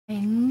I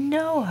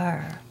know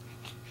her.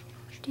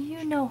 Do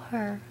you know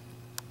her?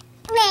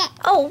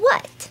 Oh,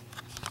 what?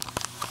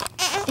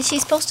 Is she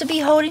supposed to be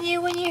holding you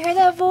when you hear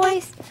that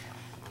voice?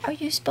 Are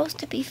you supposed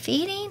to be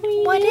feeding?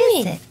 What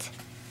is it?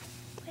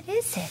 What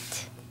is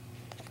it?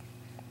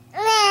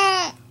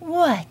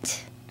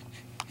 What?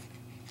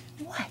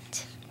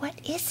 What? What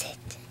is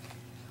it?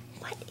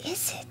 What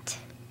is it?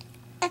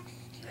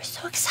 You're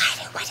so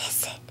excited. What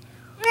is it?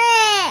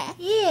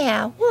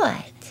 Yeah,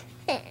 what?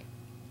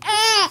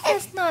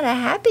 That's not a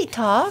happy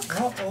talk.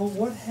 Uh-oh,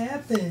 what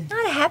happened?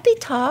 Not a happy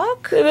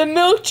talk. The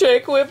milk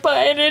truck went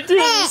by and it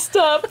didn't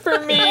stop for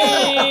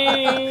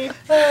me.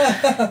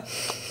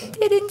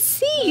 Didn't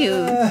see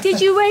you.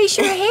 Did you raise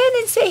your hand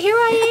and say, "Here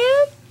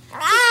I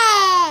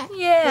am"?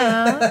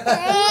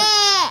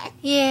 Yeah.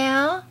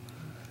 Yeah.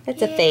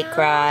 That's a fake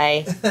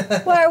cry.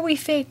 Why are we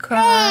fake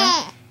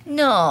crying?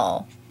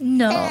 No.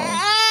 No.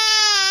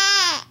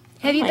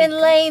 Have you been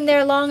laying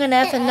there long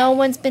enough and no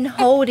one's been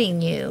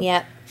holding you?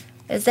 Yep.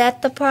 Is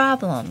that the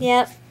problem?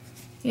 Yep.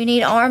 You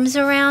need arms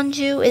around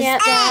you? Is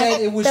that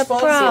It was the fun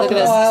problem? for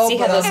a while, See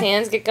how but those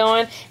hands get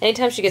going?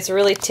 Anytime she gets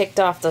really ticked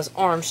off, those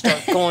arms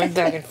start going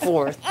back and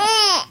forth.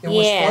 it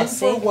was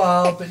fun for a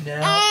while, but now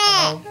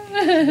I want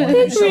to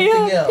do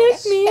something else.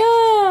 Pick me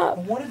up.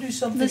 I want to do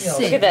something Let's else.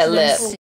 see. Look at that lip.